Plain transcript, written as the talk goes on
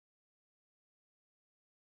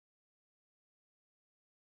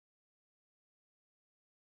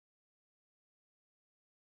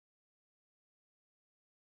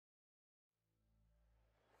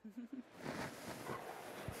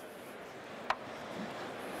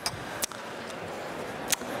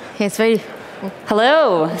Yes, very.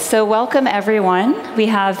 Hello. So welcome, everyone. We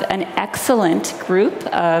have an excellent group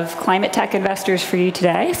of climate tech investors for you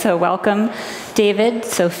today. So welcome, David,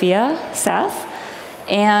 Sophia, Seth.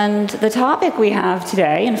 And the topic we have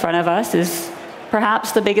today in front of us is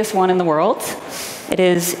perhaps the biggest one in the world. It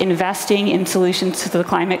is investing in solutions to the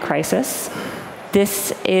climate crisis.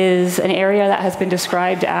 This is an area that has been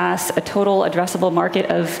described as a total addressable market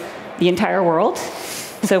of the entire world.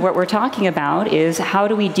 So what we're talking about is how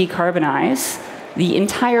do we decarbonize the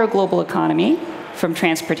entire global economy, from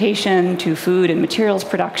transportation to food and materials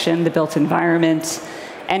production, the built environment,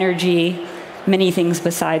 energy, many things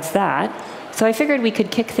besides that. So I figured we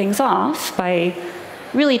could kick things off by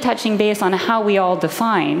really touching base on how we all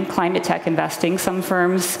define climate tech investing. Some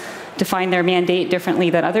firms define their mandate differently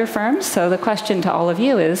than other firms. So the question to all of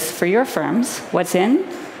you is, for your firms, what's in,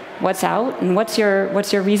 what's out, and what's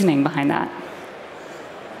your reasoning behind that?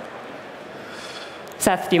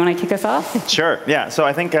 Seth, do you want to kick us off? Sure, yeah. So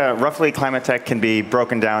I think roughly climate tech can be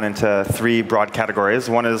broken down into three broad categories.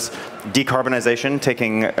 One is decarbonization,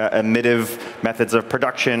 taking emissive methods of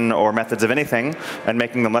production or methods of anything and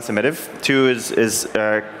making them less emissive. Two is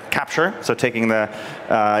capture, so taking the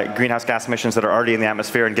greenhouse gas emissions that are already in the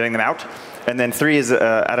atmosphere and getting them out. And then three is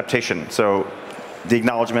adaptation. So the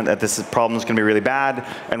acknowledgement that this problem is going to be really bad,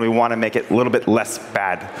 and we want to make it a little bit less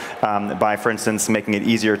bad by, for instance, making it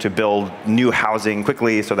easier to build new housing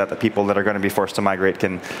quickly so that the people that are going to be forced to migrate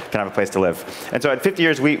can have a place to live. And so at 50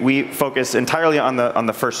 years, we focus entirely on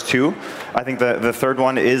the first two. I think the third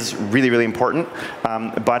one is really, really important,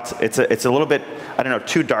 but it's a little bit, I don't know,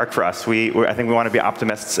 too dark for us. I think we want to be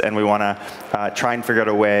optimists, and we want to try and figure out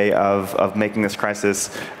a way of making this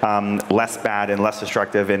crisis less bad and less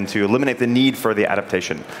destructive, and to eliminate the need for the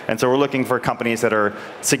adaptation. And so we're looking for companies that are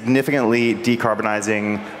significantly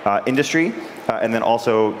decarbonizing industry, and then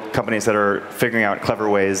also companies that are figuring out clever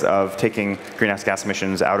ways of taking greenhouse gas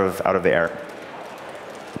emissions out of the air.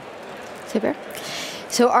 Super.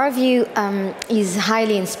 So our view is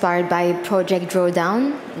highly inspired by Project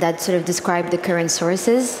Drawdown that sort of describe the current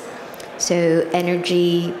sources. So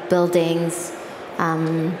energy, buildings,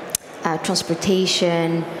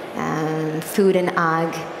 transportation, food and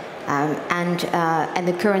ag, and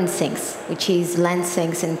the current sinks, which is land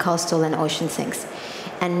sinks and coastal and ocean sinks.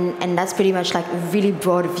 And that's pretty much like a really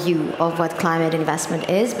broad view of what climate investment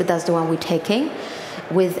is, but that's the one we're taking,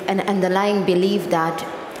 with an underlying belief that,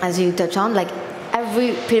 as you touch on, like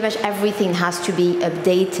pretty much everything has to be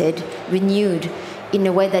updated, renewed in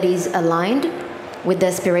a way that is aligned with the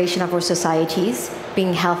aspiration of our societies,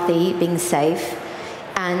 being healthy, being safe,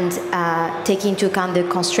 and taking into account the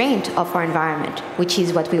constraint of our environment, which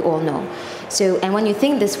is what we all know. So, and when you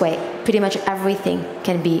think this way, pretty much everything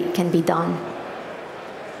can be done.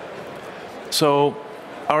 So,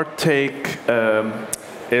 our take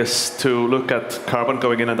is to look at carbon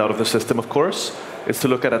going in and out of the system, of course. It's to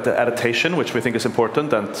look at the adaptation, which we think is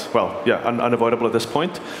important and, well, yeah, unavoidable at this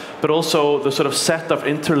point. But also the sort of set of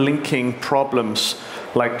interlinking problems,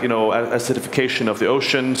 like, acidification of the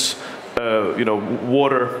oceans,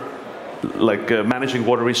 water, like managing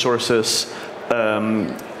water resources,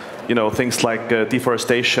 things like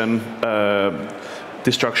deforestation,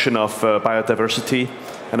 destruction of biodiversity,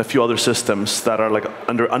 and a few other systems that are like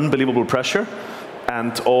under unbelievable pressure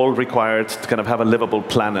and all required to kind of have a livable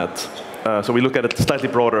planet. So we look at it slightly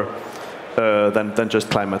broader than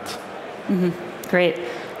just climate. Mm-hmm. Great.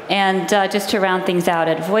 And just to round things out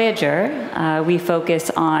at Voyager, we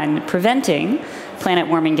focus on preventing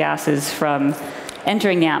planet-warming gases from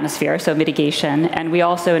entering the atmosphere, so mitigation, and we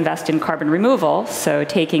also invest in carbon removal, so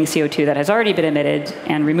taking CO2 that has already been emitted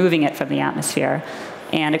and removing it from the atmosphere.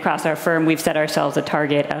 And across our firm, we've set ourselves a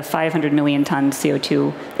target of 500 million tons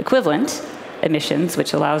CO2 equivalent emissions,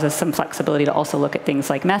 which allows us some flexibility to also look at things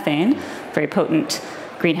like methane, very potent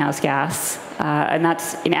greenhouse gas, and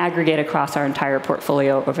that's in aggregate across our entire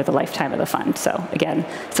portfolio over the lifetime of the fund. So again,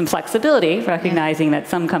 some flexibility, recognizing that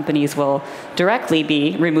some companies will directly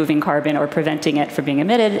be removing carbon or preventing it from being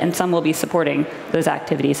emitted, and some will be supporting those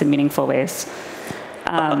activities in meaningful ways.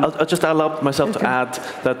 I'll just allow myself to add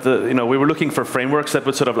that we were looking for frameworks that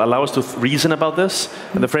would sort of allow us to reason about this.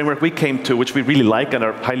 And the framework we came to, which we really like and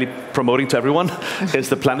are highly promoting to everyone, is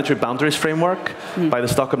the Planetary Boundaries Framework by the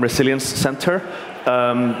Stockholm Resilience Center,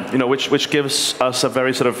 which gives us a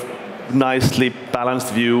very sort of nicely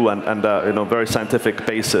balanced view and very scientific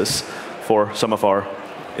basis for some of our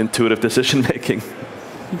intuitive decision making.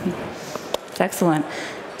 Excellent.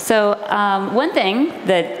 So one thing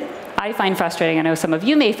that I find frustrating, I know some of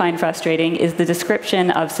you may find frustrating, is the description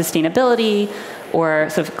of sustainability or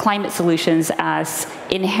sort of climate solutions as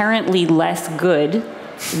inherently less good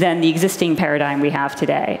than the existing paradigm we have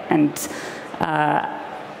today. And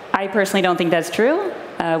I personally don't think that's true.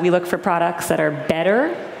 We look for products that are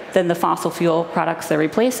better than the fossil fuel products they're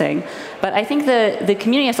replacing. But I think the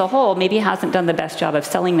community as a whole maybe hasn't done the best job of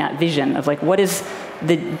selling that vision of like, what is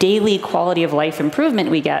the daily quality of life improvement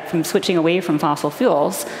we get from switching away from fossil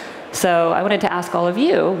fuels. So I wanted to ask all of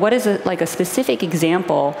you, what is like a specific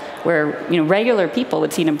example where regular people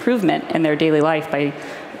would see an improvement in their daily life by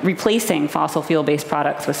replacing fossil fuel-based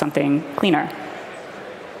products with something cleaner?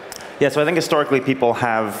 Yeah, so I think historically people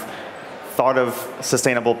have thought of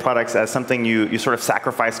sustainable products as something you sort of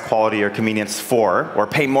sacrifice quality or convenience for, or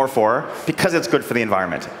pay more for, because it's good for the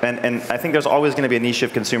environment. And I think there's always going to be a niche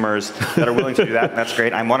of consumers that are willing to do that, and that's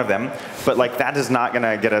great. I'm one of them. But like that is not going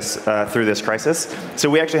to get us through this crisis. So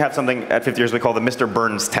we actually have something at 50 Years we call the Mr.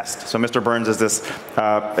 Burns test. So Mr. Burns is this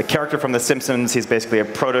a character from The Simpsons. He's basically a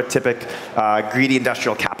prototypic greedy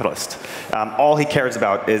industrial capitalist. All he cares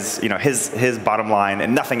about is his bottom line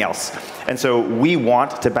and nothing else. And so we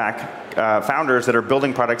want to back founders that are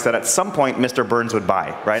building products that at some point Mr. Burns would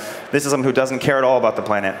buy, right? This is someone who doesn't care at all about the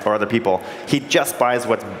planet or other people. He just buys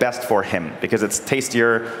what's best for him because it's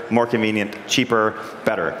tastier, more convenient, cheaper,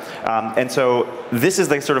 better. And so this is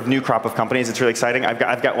the sort of new crop of companies. It's really exciting.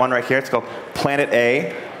 I've got one right here. It's called Planet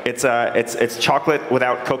A. It's chocolate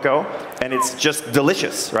without cocoa, and it's just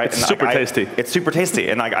delicious, right? It's super tasty. It's super tasty,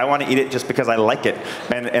 and like I want to eat it just because I like it.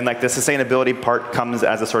 And like the sustainability part comes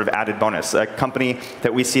as a sort of added bonus. A company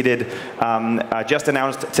that we seeded just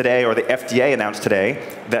announced today, or the FDA announced today,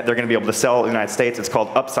 that they're going to be able to sell in the United States. It's called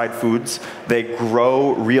Upside Foods. They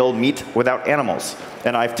grow real meat without animals,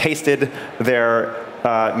 and I've tasted their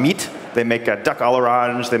meat. They make a duck à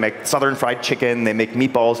l'orange, they make southern fried chicken, they make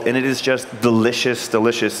meatballs, and it is just delicious,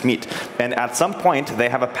 delicious meat. And at some point, they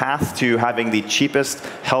have a path to having the cheapest,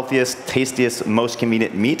 healthiest, tastiest, most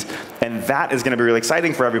convenient meat. And that is going to be really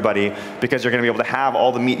exciting for everybody because you're going to be able to have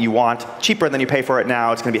all the meat you want cheaper than you pay for it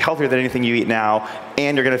now. It's going to be healthier than anything you eat now.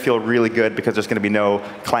 And you're going to feel really good because there's going to be no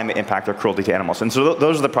climate impact or cruelty to animals. And so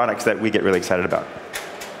those are the products that we get really excited about.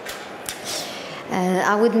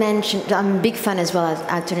 I would mention, I'm a big fan as well of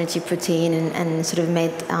alternative protein and sort of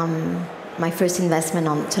made my first investment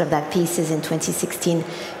on sort of that pieces in 2016,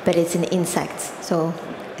 but it's in insects, so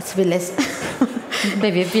it's really less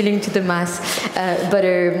maybe appealing to the mass.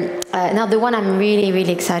 Now the one I'm really,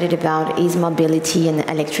 really excited about is mobility and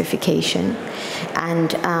electrification,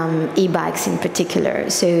 and e-bikes in particular.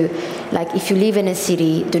 So like if you live in a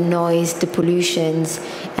city, the noise, the pollutions,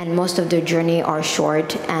 and most of the journey are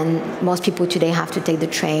short, and most people today have to take the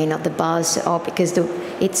train or the bus or because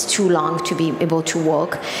it's too long to be able to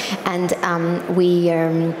walk. And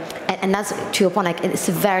and that's, to your point, like it's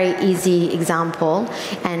a very easy example.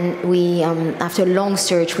 And we, after a long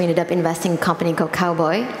search, we ended up investing in a company called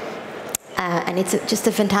Cowboy. And it's just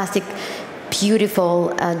a fantastic,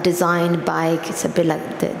 beautiful designed bike. It's a bit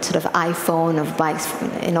like the sort of iPhone of bikes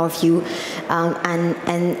in our view.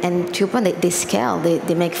 And to your point, they scale.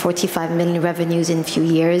 They make 45 million revenues in a few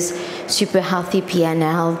years, super healthy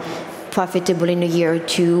P&L, profitable in a year or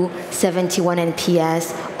two, 71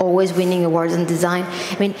 NPS, always winning awards on design.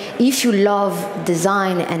 I mean, if you love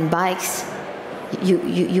design and bikes,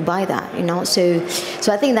 you buy that, you know. So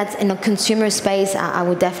I think that's in a consumer space. I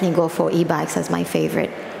would definitely go for e-bikes as my favorite.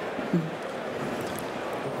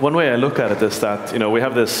 One way I look at it is that we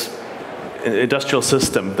have this industrial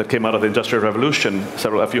system that came out of the Industrial Revolution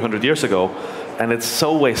a few hundred years ago, and it's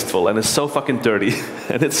so wasteful and it's so fucking dirty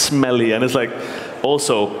and it's smelly and it's like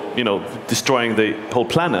also destroying the whole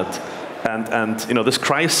planet. And this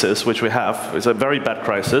crisis which we have is a very bad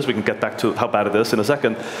crisis. We can get back to how bad it is in a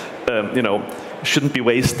second. Shouldn't be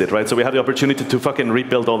wasted, right? So we have the opportunity to fucking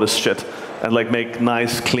rebuild all this shit and like make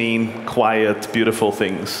nice, clean, quiet, beautiful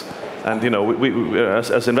things. And we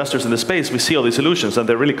as investors in this space, we see all these solutions and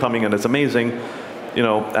they're really coming and it's amazing.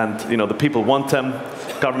 And the people want them,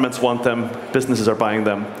 governments want them, businesses are buying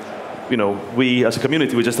them. We as a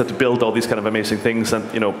community, we just have to build all these kind of amazing things and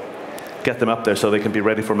get them up there so they can be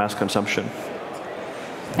ready for mass consumption.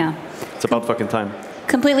 Yeah. It's about fucking time.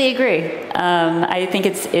 Completely agree. I think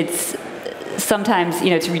it's sometimes,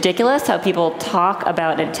 it's ridiculous how people talk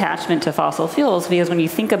about an attachment to fossil fuels, because when you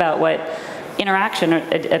think about what interaction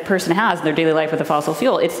a person has in their daily life with a fossil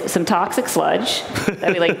fuel, it's some toxic sludge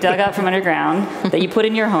that we like dug up from underground that you put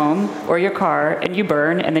in your home or your car and you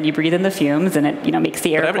burn, and then you breathe in the fumes and it makes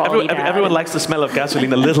the air quality bad. Everyone likes the smell of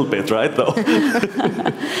gasoline a little bit, right, though?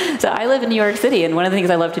 So I live in New York City, and one of the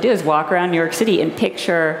things I love to do is walk around New York City and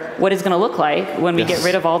picture what it's going to look like when we get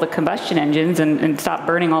rid of all the combustion engines and stop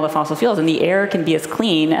burning all the fossil fuels, and the air can be as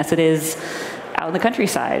clean as it is out in the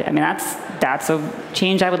countryside. I mean, that's a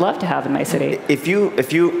change I would love to have in my city. If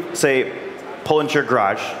you say, pull into your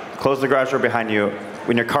garage, close the garage door behind you,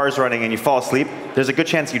 when your car's running and you fall asleep, there's a good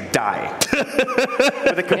chance you die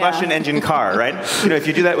with a combustion engine car, right? If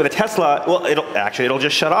you do that with a Tesla, well, it'll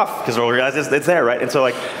just shut off because we'll realize it's there, right? And so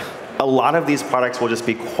like, a lot of these products will just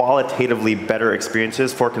be qualitatively better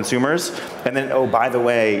experiences for consumers. And then, oh, by the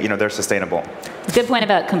way, they're sustainable. Good point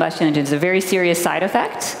about combustion engines. A very serious side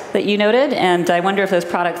effect that you noted. And I wonder if those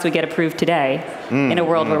products would get approved today in a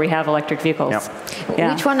world where we have electric vehicles. Yep.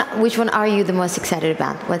 Yeah. Which one are you the most excited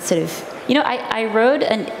about? What sort of... I rode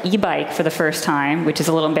an e-bike for the first time, which is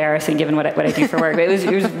a little embarrassing given what I do for work. But it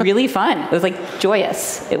was really fun. It was like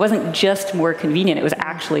joyous. It wasn't just more convenient. It was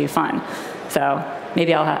actually fun. So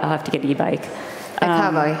maybe I'll have to get an e-bike. A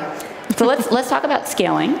cowboy. So let's talk about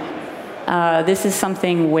scaling. This is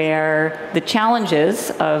something where the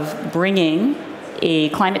challenges of bringing a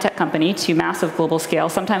climate tech company to massive global scale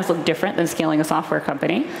sometimes look different than scaling a software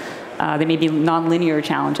company. They may be non-linear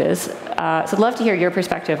challenges. So I'd love to hear your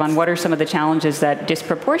perspective on what are some of the challenges that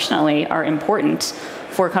disproportionately are important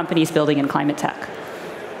for companies building in climate tech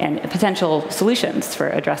and potential solutions for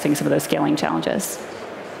addressing some of those scaling challenges.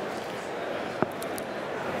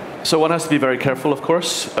 So one has to be very careful, of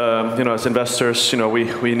course. As investors,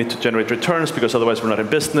 we need to generate returns because otherwise we're not in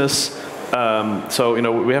business.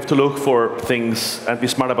 So we have to look for things and be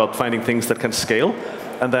smart about finding things that can scale.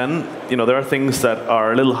 And then there are things that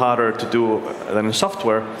are a little harder to do than in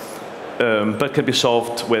software, but can be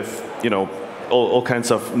solved with all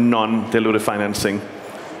kinds of non-dilutive financing.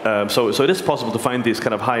 So it is possible to find these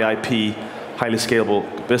kind of high IP, highly scalable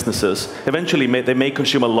businesses. Eventually, they may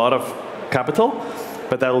consume a lot of capital.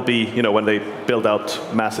 But that will be, when they build out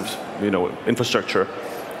massive, infrastructure,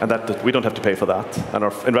 and that we don't have to pay for that, and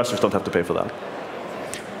our investors don't have to pay for that.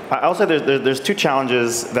 I'll say there's two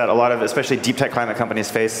challenges that a lot of, especially deep tech climate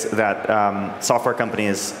companies face that software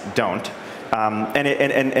companies don't.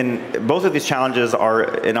 And both of these challenges are,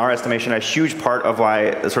 in our estimation, a huge part of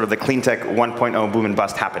why sort of the clean tech 1.0 boom and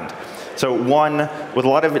bust happened. So one, with a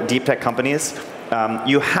lot of deep tech companies,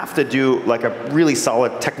 you have to do like a really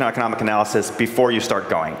solid techno-economic analysis before you start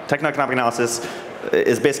going. Techno-economic analysis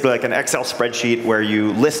is basically like an Excel spreadsheet where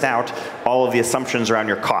you list out all of the assumptions around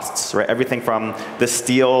your costs, right? Everything from the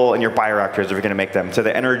steel in your bioreactors, if you're going to make them, to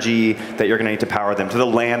the energy that you're going to need to power them, to the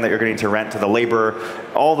land that you're going to need to rent, to the labor,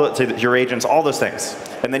 to your agents, all those things.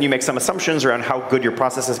 And then you make some assumptions around how good your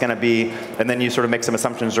process is going to be, and then you sort of make some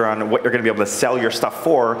assumptions around what you're going to be able to sell your stuff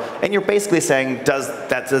for, and you're basically saying, does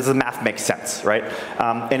the math make sense, right?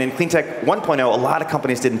 And in cleantech 1.0, a lot of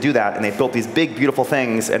companies didn't do that, and they built these big, beautiful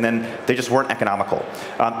things, and then they just weren't economical.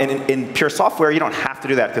 And in pure software, you don't have to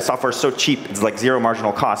do that, because software is so cheap, it's like zero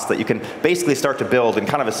marginal cost, that you can basically start to build and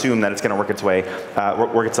kind of assume that it's going to work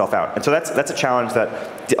itself out. And so that's a challenge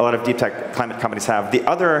that a lot of deep tech climate companies have. The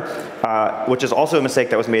other, which is also a mistake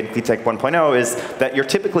that was made in cleantech 1.0, is that you're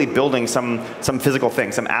typically building some physical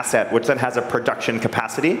thing, some asset, which then has a production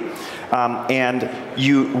capacity. And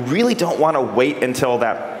you really don't want to wait until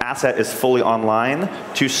that asset is fully online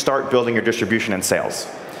to start building your distribution and sales.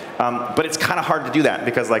 But it's kind of hard to do that,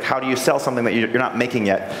 because like, how do you sell something that you're not making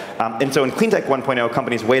yet? And so in cleantech 1.0,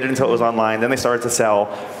 companies waited until it was online, then they started to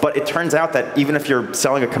sell. But it turns out that even if you're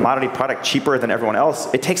selling a commodity product cheaper than everyone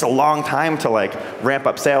else, it takes a long time to like ramp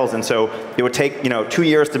up sales. And so it would take 2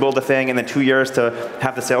 years to build a thing, and then 2 years to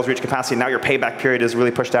have the sales reach capacity. Now your payback period is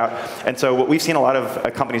really pushed out. And so what we've seen a lot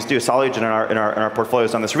of companies do, Solugen in our portfolio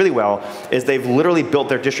has done this really well, is they've literally built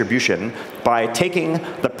their distribution by taking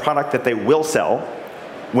the product that they will sell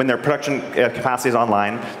when their production capacity is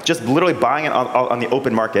online, just literally buying it on the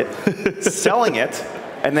open market, selling it,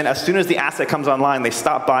 and then as soon as the asset comes online, they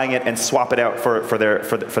stop buying it and swap it out for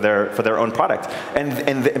their own product.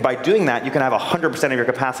 And by doing that, you can have 100% of your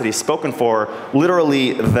capacity spoken for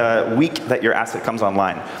literally the week that your asset comes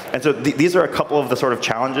online. And so these are a couple of the sort of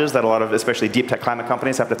challenges that a lot of, especially deep tech climate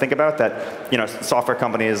companies, have to think about that software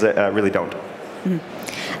companies really don't.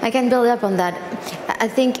 I can build up on that. I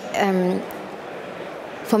think.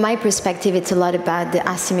 From my perspective, it's a lot about the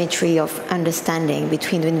asymmetry of understanding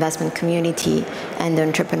between the investment community and the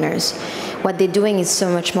entrepreneurs. What they're doing is so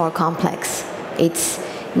much more complex.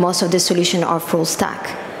 Most of the solutions are full stack.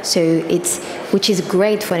 Which is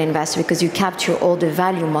great for an investor because you capture all the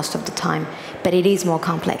value most of the time, but it is more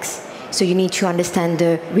complex. So you need to understand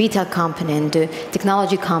the retail component, the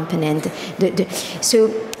technology component.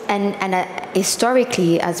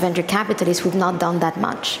 Historically, as venture capitalists, we've not done that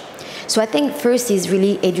much. So I think first is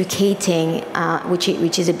really educating, which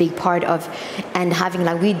is a big part of, and having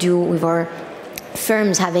like we do with our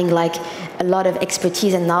firms having like a lot of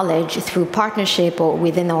expertise and knowledge through partnership or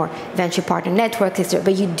within our venture partner network, etc.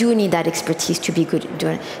 But you do need that expertise to be good at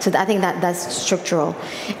doing it. So I think that's structural.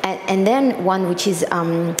 And then one which is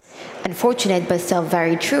unfortunate but still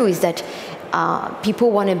very true is that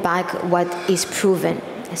people want to back what is proven.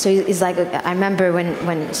 So it's like, I remember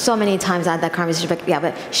when so many times I had that conversation, like, yeah,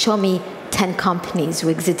 but show me 10 companies who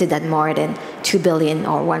exited at more than 2 billion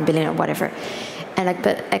or 1 billion or whatever. And like,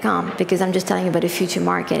 but I can't, because I'm just telling you about the future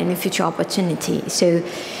market and the future opportunity. So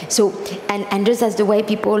just as the way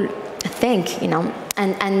people think, you know,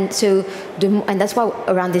 and that's why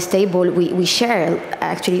around this table we share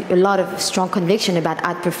actually a lot of strong conviction about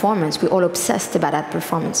ad performance. We're all obsessed about ad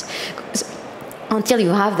performance. Until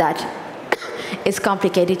you have that, it's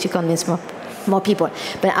complicated to convince more people.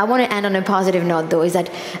 But I want to end on a positive note, though, is that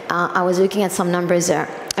I was looking at some numbers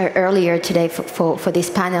earlier today for this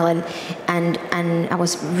panel, and I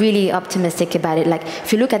was really optimistic about it. Like,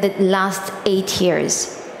 if you look at the last 8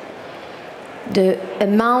 years, the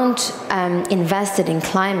amount invested in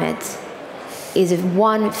climate is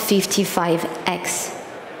 155x,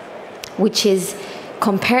 which is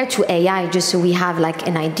compared to AI, just so we have like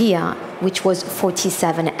an idea, which was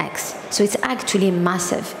 47x. So it's actually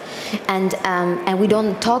massive. And we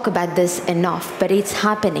don't talk about this enough, but it's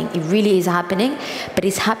happening. It really is happening, but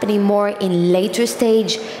it's happening more in later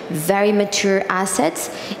stage, very mature assets,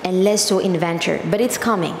 and less so in venture. But it's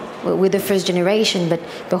coming with the first generation, but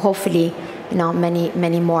hopefully, you know,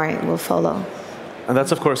 many more will follow. And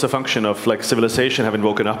that's, of course, a function of like civilization having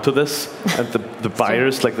woken up to this, and the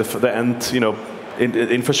buyers, like the end, you know,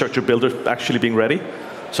 infrastructure builders actually being ready.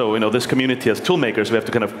 So, you know, this community as tool makers, we have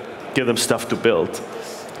to kind of give them stuff to build.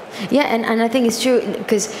 Yeah, and I think it's true,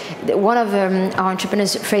 because one of our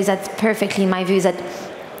entrepreneurs phrased that perfectly in my view, is that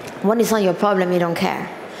when it's not your problem, you don't care.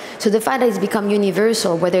 So the fact that it's become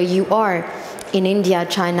universal, whether you are in India,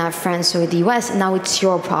 China, France, or the US, now it's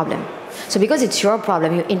your problem. So because it's your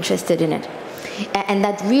problem, you're interested in it. And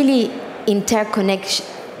that really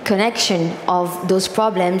connection of those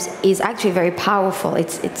problems is actually very powerful.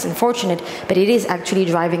 It's unfortunate, but it is actually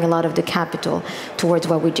driving a lot of the capital towards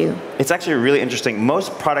what we do. It's actually really interesting.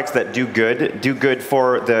 Most products that do good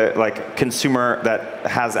for the like consumer that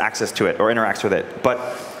has access to it or interacts with it. But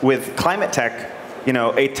with climate tech, you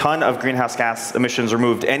know, a ton of greenhouse gas emissions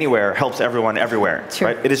removed anywhere helps everyone everywhere,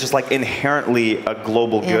 right? It is just like inherently a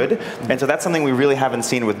global good. And so that's something we really haven't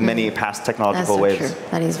seen with many past technological waves. True.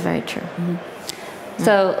 That is very true.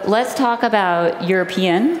 So let's talk about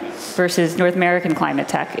European versus North American climate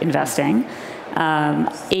tech investing.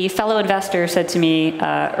 A fellow investor said to me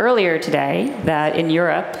earlier today that in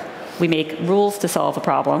Europe, we make rules to solve a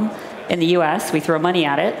problem. In the US, we throw money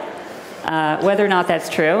at it. Whether or not that's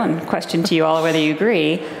true, and question to you all whether you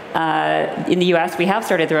agree, in the US we have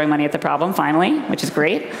started throwing money at the problem finally, which is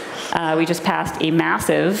great. We just passed a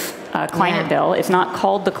massive climate bill. It's not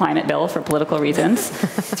called the climate bill for political reasons.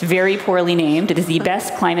 It's very poorly named. It is the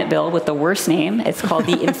best climate bill with the worst name. It's called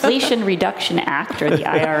the Inflation Reduction Act, or the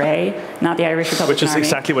IRA, not the Irish Republican Which is Army.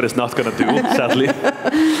 exactly what it's not going to do, sadly.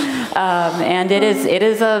 And it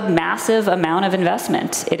is a massive amount of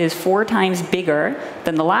investment. It is 4 times bigger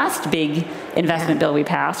than the last big investment bill we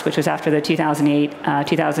passed, which was after the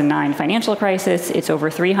 2008-2009 financial crisis. It's over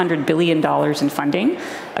 $300 billion in funding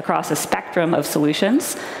across a spectrum of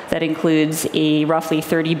solutions that includes a roughly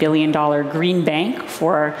 $30 billion green bank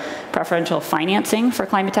for preferential financing for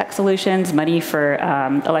climate tech solutions, money for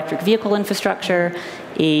electric vehicle infrastructure,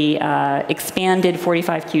 a expanded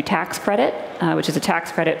 45Q tax credit, which is a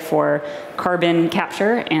tax credit for carbon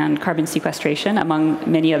capture and carbon sequestration,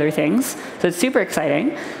 among many other things. So it's super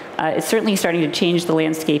exciting. It's certainly starting to change the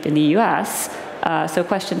landscape in the US. So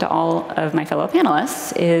question to all of my fellow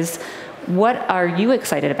panelists is, what are you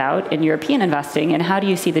excited about in European investing, and how do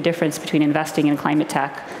you see the difference between investing in climate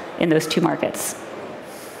tech in those 2 markets?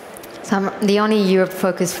 So I'm the only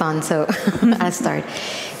Europe-focused fund, so I'll start.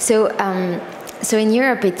 So in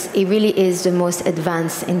Europe, it really is the most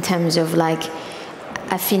advanced in terms of like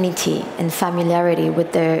affinity and familiarity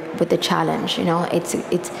with the challenge. You know, it's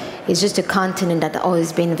just a continent that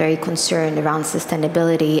always been very concerned around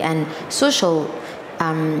sustainability and social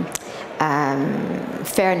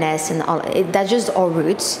fairness and all. That's just our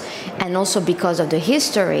roots, and also because of the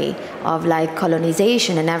history of like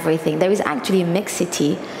colonization and everything, there is actually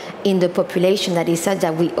mixity in the population that is such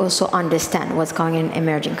that we also understand what's going on in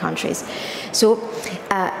emerging countries. So,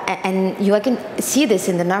 and you can see this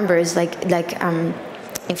in the numbers,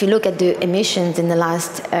 if you look at the emissions in the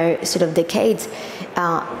last sort of decades,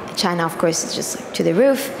 China, of course, is just to the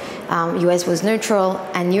roof. US was neutral,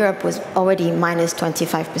 and Europe was already minus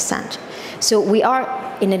 25%. So we are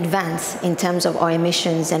in advance in terms of our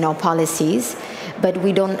emissions and our policies, but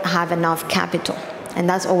we don't have enough capital. And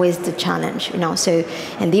that's always the challenge, So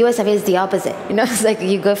in the US, I think it's the opposite, It's like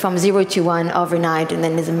you go from 0 to 1 overnight, and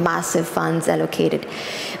then there's massive funds allocated.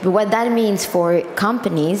 But what that means for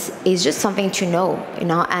companies is just something to know,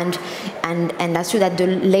 And that's true that the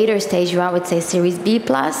later stage, I would say Series B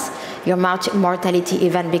plus, your mortality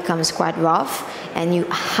event becomes quite rough, and you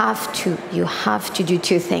have to do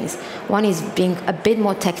two things. One is being a bit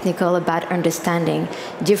more technical about understanding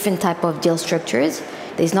different type of deal structures.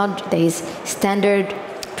 There is standard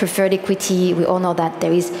preferred equity. We all know that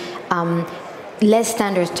there is less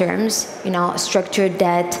standard terms, structured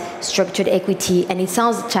debt, structured equity, and it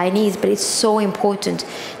sounds Chinese, but it's so important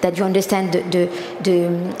that you understand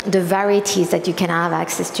the varieties that you can have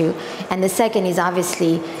access to. And the second is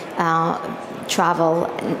obviously travel,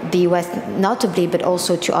 the US notably, but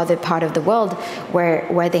also to other part of the world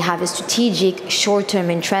where they have a strategic short-term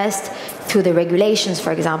interest through the regulations,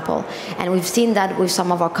 for example. And we've seen that with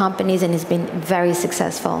some of our companies, and it's been very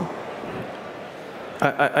successful.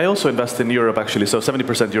 I also invest in Europe, actually, so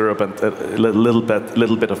 70% Europe and a little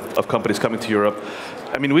bit of companies coming to Europe.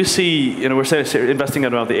 I mean, we see, we're investing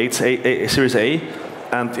around the Series A,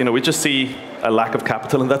 and we just see a lack of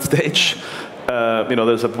capital in that stage.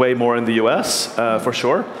 There's way more in the US, for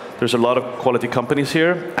sure. There's a lot of quality companies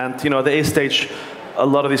here, and at the A stage, a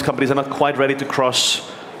lot of these companies are not quite ready to cross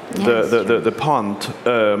the pond.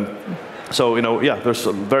 So, there's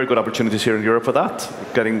some very good opportunities here in Europe for that,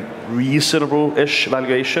 getting reasonable-ish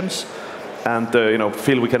valuations, and,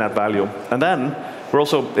 feel we can add value. And then we're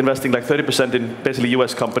also investing like 30% in basically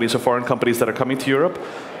US companies or foreign companies that are coming to Europe,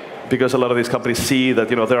 because a lot of these companies see that,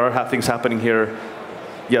 there are things happening here,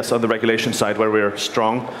 yes, on the regulation side where we're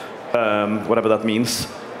strong, whatever that means.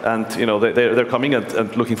 And they're coming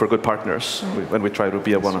and looking for good partners when we try to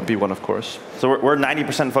be one, of course. So we're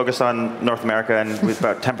 90% focused on North America, and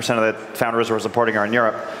about 10% of the founders we're supporting are in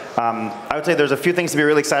Europe. I would say there's a few things to be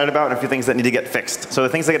really excited about and a few things that need to get fixed. So the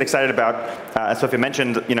things to get excited about, as Sofia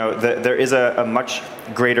mentioned, there is a much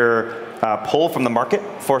greater pull from the market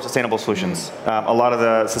for sustainable solutions. A lot of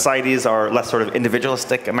the societies are less sort of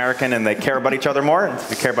individualistic American, and they care about each other more. And if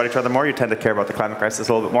you care about each other more, you tend to care about the climate crisis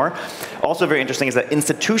a little bit more. Also very interesting is that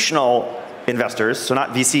institutional investors, so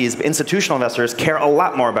not VCs, but institutional investors care a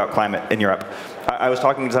lot more about climate in Europe. I was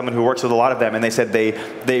talking to someone who works with a lot of them, and they said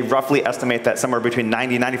they roughly estimate that somewhere between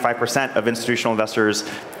 90-95% of institutional investors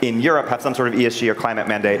in Europe have some sort of ESG or climate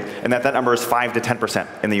mandate, and that number is 5 to 10%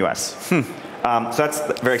 in the US. So that's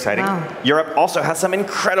very exciting. Wow. Europe also has some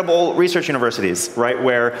incredible research universities, right,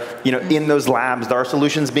 where in those labs there are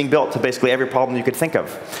solutions being built to basically every problem you could think of.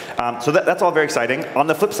 So that's all very exciting. On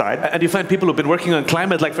the flip side, and you find people who've been working on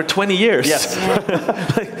climate like for 20 years. Yes,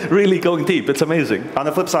 like really going deep. It's amazing. On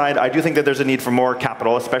the flip side, I do think that there's a need for more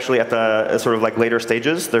capital, especially at the sort of like later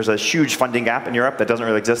stages. There's a huge funding gap in Europe that doesn't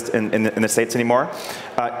really exist in the States anymore.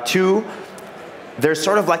 Two, there's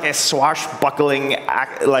sort of like a swashbuckling,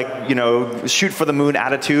 shoot for the moon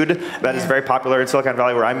attitude that is very popular in Silicon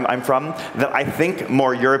Valley, where I'm from, that I think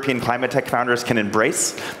more European climate tech founders can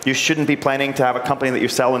embrace. You shouldn't be planning to have a company that you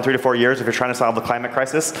sell in 3 to 4 years if you're trying to solve the climate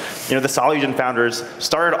crisis. The Solugen founders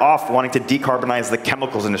started off wanting to decarbonize the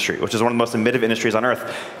chemicals industry, which is one of the most emittive industries on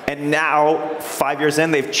Earth. And now, 5 years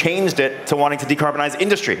in, they've changed it to wanting to decarbonize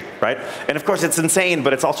industry, right? And of course, it's insane,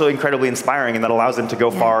 but it's also incredibly inspiring, and that allows them to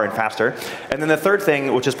go far and faster. And then the third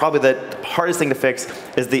thing, which is probably the hardest thing to fix,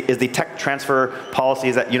 is the tech transfer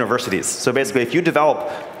policies at universities. So basically, if you develop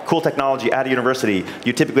cool technology at a university,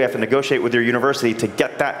 you typically have to negotiate with your university to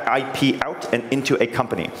get that IP out and into a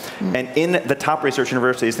company. And in the top research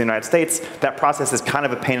universities in the United States, that process is kind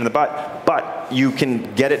of a pain in the butt, but you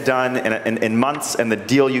can get it done in months, and the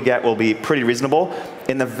deal you get will be pretty reasonable.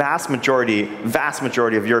 In the vast majority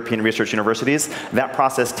of European research universities, that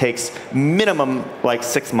process takes minimum like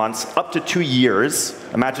 6 months, up to 2 years.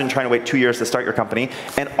 Imagine trying to wait 2 years to start your company.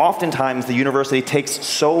 And oftentimes, the university takes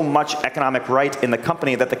so much economic right in the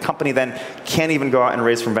company that the company then can't even go out and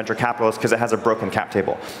raise from venture capitalists because it has a broken cap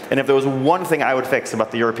table. And if there was one thing I would fix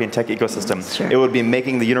about the European tech ecosystem, it would be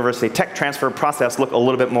making the university tech transfer process look a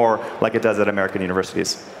little bit more like it does at American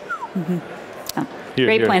universities.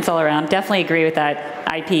 Great points all around. Definitely agree with that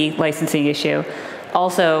IP licensing issue.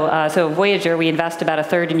 Also, so Voyager, we invest about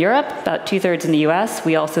 1/3 in Europe, about 2/3 in the US.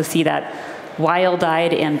 We also see that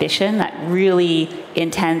wild-eyed ambition, that really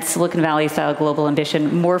intense Silicon Valley-style global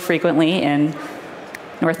ambition more frequently in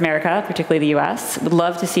North America, particularly the US. Would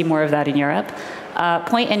love to see more of that in Europe.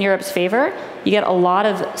 Point in Europe's favor, you get a lot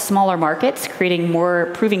of smaller markets creating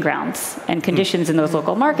more proving grounds, and conditions in those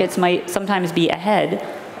local markets might sometimes be ahead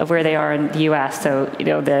of where they are in the US. So,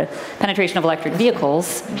 the penetration of electric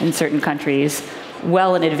vehicles in certain countries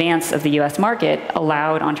well in advance of the US market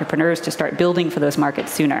allowed entrepreneurs to start building for those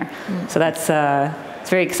markets sooner. So that's it's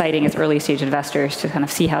very exciting as early stage investors to kind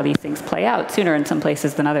of see how these things play out sooner in some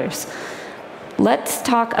places than others. Let's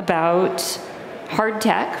talk about hard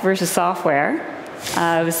tech versus software.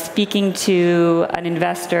 I was speaking to an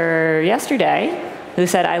investor yesterday who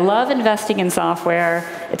said, I love investing in software.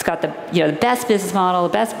 It's got the best business model,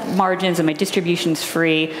 the best margins, and my distribution's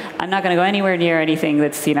free. I'm not going to go anywhere near anything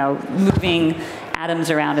that's moving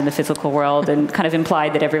atoms around in the physical world, and kind of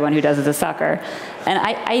implied that everyone who does is a sucker. And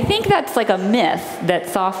I think that's like a myth, that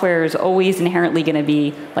software is always inherently going to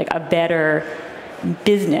be like a better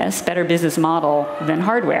business model than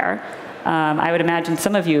hardware. I would imagine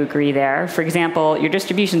some of you agree there. For example, your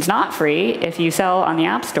distribution's not free. If you sell on the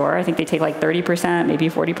App Store, I think they take like 30%, maybe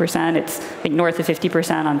 40%. It's I think north of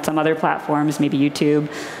 50% on some other platforms, maybe YouTube.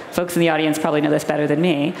 Folks in the audience probably know this better than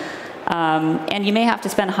me. And you may have to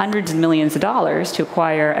spend hundreds of millions of dollars to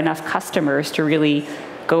acquire enough customers to really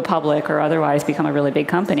go public or otherwise become a really big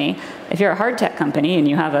company. If you're a hard tech company and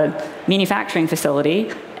you have a manufacturing facility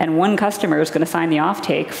and one customer is going to sign the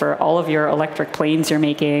offtake for all of your electric planes you're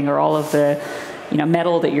making or all of the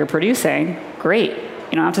metal that you're producing, great.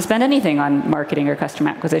 You don't have to spend anything on marketing or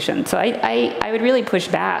customer acquisition. So I would really push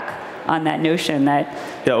back on that notion that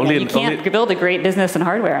you can't build a great business in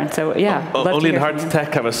hardware. And so, only in hard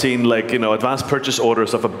tech have I seen advanced purchase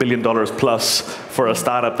orders of $1 billion plus for a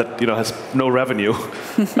startup that has no revenue.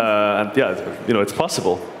 And it's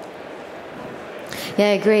possible. Yeah,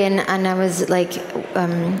 I agree. And I was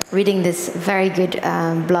reading this very good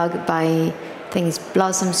blog by, I think it's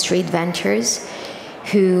Blossom Street Ventures,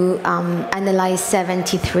 who analyzed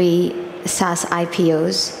 73 SaaS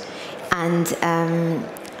IPOs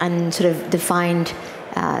and sort of defined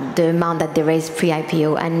the amount that they raised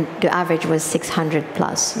pre-IPO, and the average was 600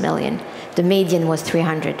 plus million. The median was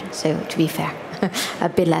 300, so to be fair, a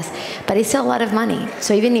bit less. But it's still a lot of money.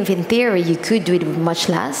 So even if in theory you could do it with much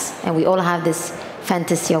less, and we all have this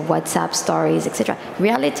fantasy of WhatsApp stories, etc.,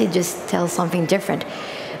 reality just tells something different.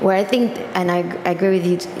 Where I think, and I agree with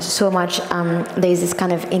you so much, there's this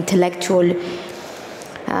kind of intellectual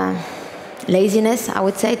laziness, I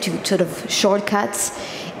would say, to sort of shortcuts.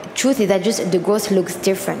 Truth is that just the growth looks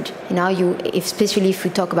different. Especially if we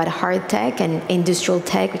talk about hard tech and industrial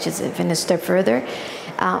tech, which is even a step further,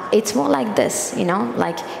 it's more like this.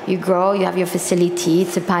 Like you grow, you have your facility,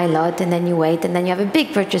 it's a pilot, and then you wait, and then you have a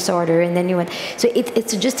big purchase order, and then you wait. So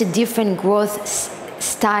it's just a different growth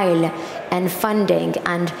style and funding,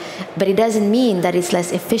 but it doesn't mean that it's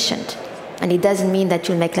less efficient, and it doesn't mean that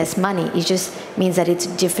you'll make less money. It just means that it's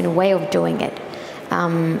a different way of doing it.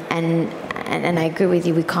 And I agree with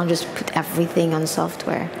you, we can't just put everything on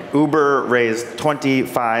software. Uber raised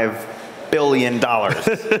 $25 billion.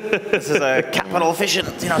 This is a capital efficient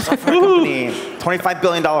software company, $25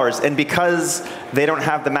 billion. And because they don't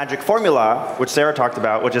have the magic formula, which Sarah talked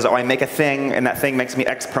about, which is, I make a thing, and that thing makes me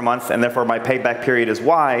X per month, and therefore my payback period is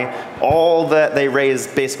Y, all that they raise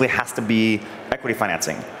basically has to be equity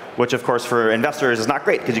financing, which of course for investors is not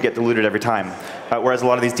great because you get diluted every time. Whereas a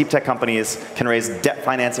lot of these deep tech companies can raise debt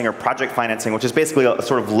financing or project financing, which is basically a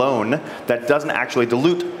sort of loan that doesn't actually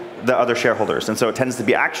dilute the other shareholders. And so it tends to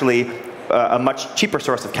be actually a much cheaper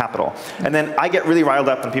source of capital. And then I get really riled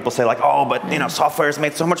up when people say but software has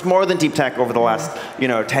made so much more than deep tech over the last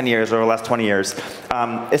 10 years or the last 20 years.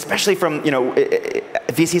 Especially from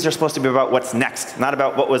VCs are supposed to be about what's next, not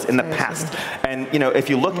about what was in the past. And if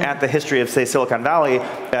you look at the history of, say, Silicon Valley,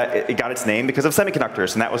 it got its name because of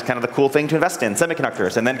semiconductors, and that was kind of the cool thing to invest in,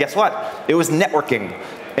 semiconductors. And then guess what? It was networking.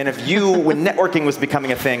 And if when networking was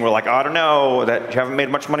becoming a thing, we're like, I don't know, that you haven't made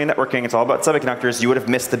much money networking, it's all about semiconductors, you would have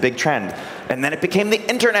missed the big trend. And then it became the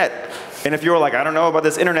internet. And if you were like, I don't know about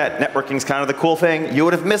this internet, networking's kind of the cool thing, you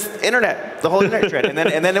would have missed internet, the whole internet trend.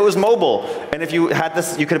 And then it was mobile. And if you had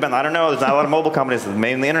this, you could have been, I don't know, there's not a lot of mobile companies,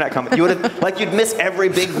 mainly internet companies. You would have, you'd miss every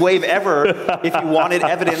big wave ever if you wanted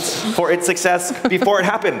evidence for its success before it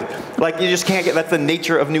happened. You just can't get, that's the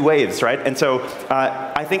nature of new waves, right? And so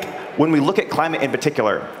I think when we look at climate in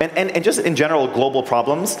particular, and just in general global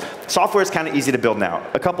problems, software is kind of easy to build now.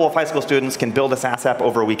 A couple of high school students can build a SaaS app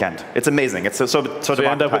over a weekend. It's amazing. amazing. It's so you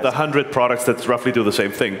end up with 100 products that roughly do the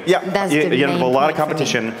same thing. Yeah, That's you the end up with a main lot of point for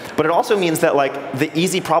competition. But it also means that like the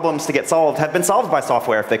easy problems to get solved have been solved by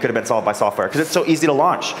software if they could have been solved by software, because it's so easy to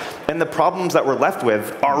launch. And the problems that we're left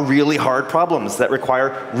with are really hard problems that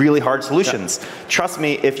require really hard solutions. Yeah. Trust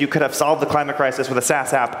me, if you could have solved the climate crisis with a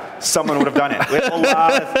SaaS app, someone would have done it. We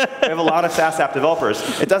have a lot of SaaS app developers.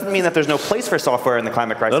 It doesn't mean that there's no place for software in the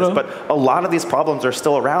climate crisis, but a lot of these problems are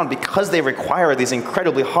still around because they require these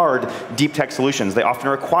incredibly hard deep tech solutions. They often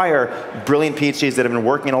require brilliant PhDs that have been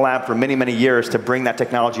working in a lab for many, many years to bring that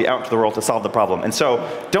technology out to the world to solve the problem. And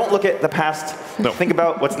so don't look at the past. Think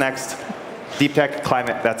about what's next. Deep tech,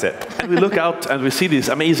 climate, that's it. And we look out and we see these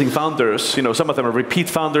amazing founders. You know, some of them are repeat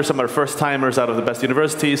founders, some are first-timers out of the best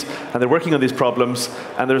universities, and they're working on these problems.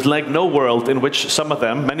 And there's like no world in which some of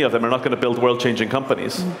them, many of them, are not going to build world-changing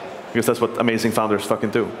companies. Because that's what amazing founders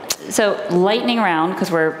fucking do. So lightning round,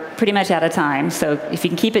 because we're pretty much out of time. So if you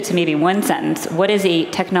can keep it to maybe one sentence, what is a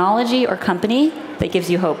technology or company that gives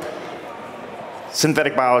you hope?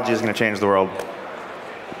 Synthetic biology is going to change the world.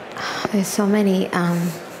 There's so many.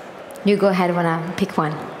 You go ahead when I pick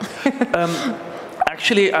one.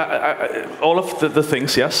 Actually, all of the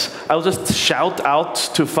things, yes. I'll just shout out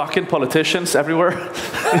to fucking politicians everywhere.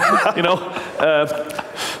 You know,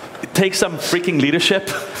 take some freaking leadership.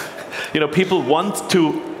 You know, people want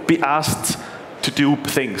to be asked to do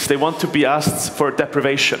things. They want to be asked for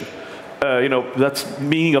deprivation. You know, that's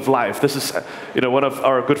meaning of life. This is, you know, one of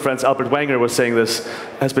our good friends, Albert Wenger, was saying this,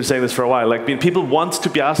 has been saying this for a while. Like, people want to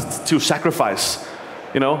be asked to sacrifice.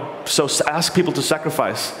 You know, so ask people to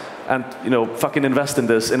sacrifice and, you know, fucking invest in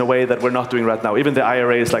this in a way that we're not doing right now. Even the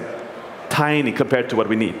IRA is like tiny compared to what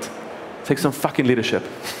we need. Take some fucking leadership.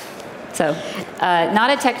 So, not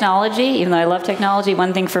a technology, even though I love technology,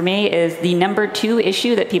 one thing for me is the #2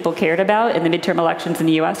 issue that people cared about in the midterm elections in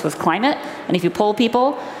the US was climate. And if you poll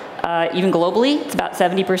people, even globally, it's about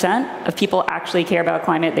 70% of people actually care about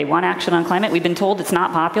climate. They want action on climate. We've been told it's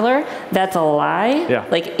not popular. That's a lie. Yeah.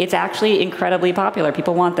 Like, it's actually incredibly popular.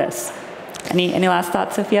 People want this. Any last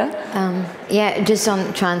thoughts, Sofia? Yeah, just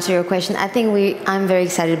to answer your question, I think I'm very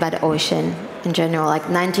excited about the ocean in general. Like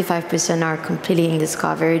 95% are completely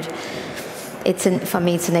undiscovered. For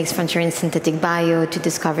me, it's the next frontier in synthetic bio to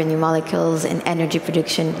discover new molecules and energy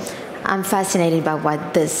production. I'm fascinated by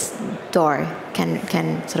what this door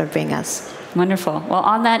can sort of bring us. Wonderful. Well,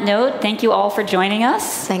 on that note, thank you all for joining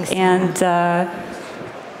us. Thanks. And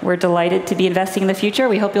we're delighted to be investing in the future.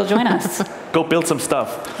 We hope you'll join us. Go build some stuff.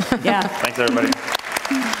 Yeah. Thanks, everybody.